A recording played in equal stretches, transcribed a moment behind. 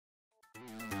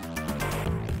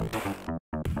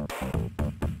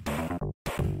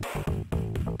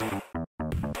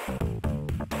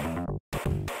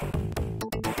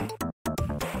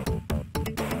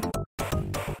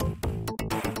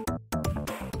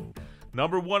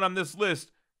Number 1 on this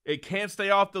list. It can't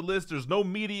stay off the list. There's no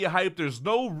media hype. There's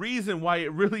no reason why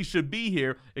it really should be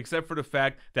here, except for the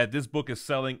fact that this book is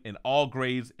selling in all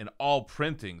grades and all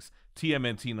printings.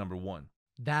 TMNT number 1.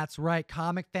 That's right,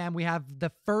 Comic Fam. We have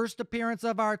the first appearance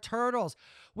of our Turtles.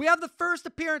 We have the first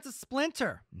appearance of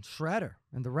Splinter and Shredder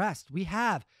and the rest. We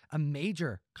have a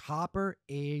major Copper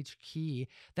Age key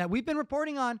that we've been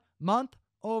reporting on month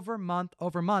over month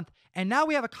over month. And now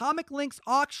we have a Comic Links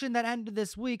auction that ended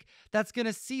this week that's going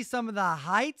to see some of the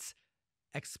heights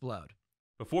explode.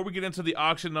 Before we get into the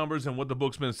auction numbers and what the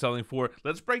book's been selling for,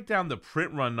 let's break down the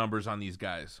print run numbers on these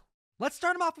guys. Let's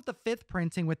start them off with the 5th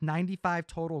printing with 95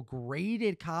 total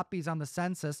graded copies on the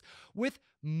census, with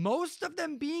most of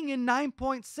them being in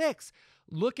 9.6.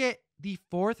 Look at the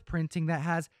 4th printing that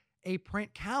has a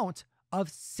print count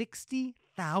of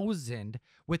 60,000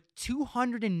 with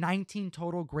 219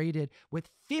 total graded, with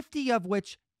 50 of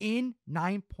which in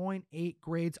 9.8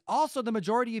 grades. Also, the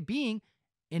majority of being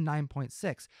in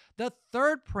 9.6. The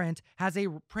 3rd print has a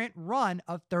print run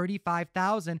of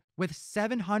 35,000 with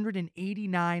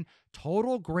 789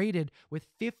 total graded, with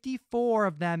 54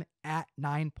 of them at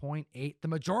 9.8, the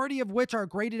majority of which are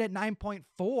graded at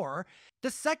 9.4. The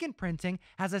 2nd printing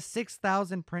has a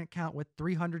 6,000 print count with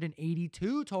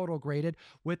 382 total graded,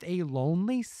 with a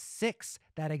lonely 6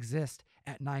 that exist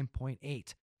at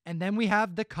 9.8. And then we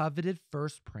have the coveted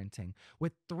 1st printing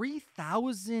with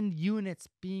 3,000 units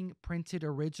being printed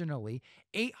originally,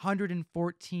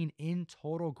 814 in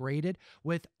total graded,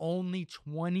 with only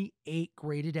 28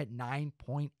 graded at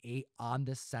 9.8 on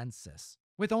the census,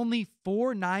 with only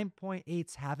 4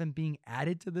 9.8s having been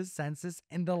added to the census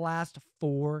in the last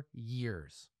 4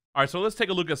 years. All right, so let's take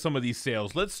a look at some of these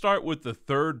sales. Let's start with the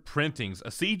 3rd printings. A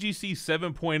CGC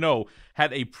 7.0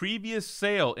 had a previous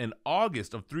sale in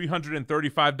August of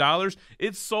 $335.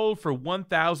 It sold for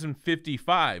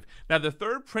 $1,055. Now, the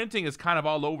 3rd printing is kind of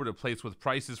all over the place with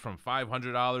prices from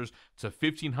 $500 to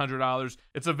 $1,500.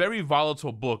 It's a very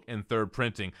volatile book in 3rd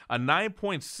printing. A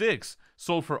 9.6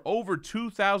 sold for over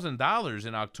 $2,000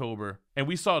 in October, and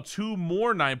we saw 2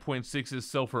 more 9.6s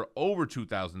sell for over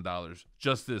 $2,000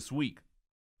 just this week.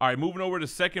 All right, moving over to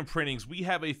 2nd printings, we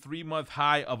have a 3-month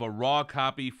high of a raw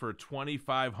copy for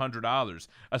 $2,500.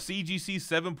 A CGC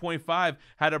 7.5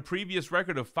 had a previous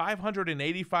record of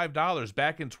 $585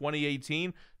 back in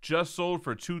 2018, just sold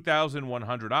for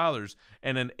 $2,100,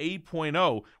 and an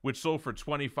 8.0, which sold for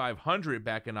 $2,500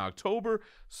 back in October,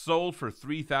 sold for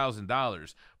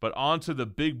 $3,000. But on to the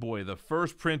big boy, the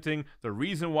 1st printing, the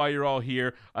reason why you're all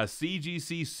here. A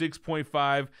CGC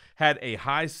 6.5 had a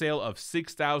high sale of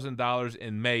 $6,000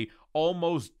 in May,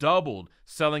 almost doubled,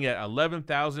 selling at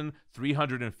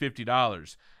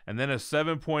 $11,350. And then a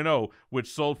 7.0,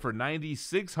 which sold for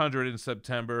 $9,600 in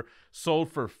September,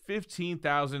 sold for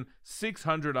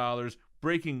 $15,600,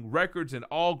 breaking records in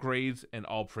all grades and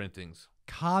all printings.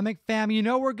 Comic Fam, you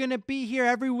know we're going to be here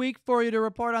every week for you to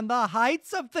report on the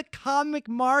heights of the comic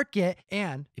market.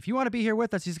 And if you want to be here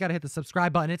with us, you just got to hit the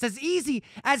subscribe button. It's as easy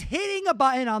as hitting a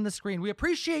button on the screen. We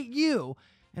appreciate you.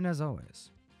 And as always,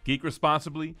 geek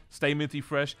responsibly, stay minty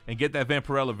fresh, and get that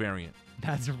Vampirella variant.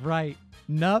 That's right.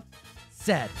 Enough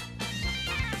said.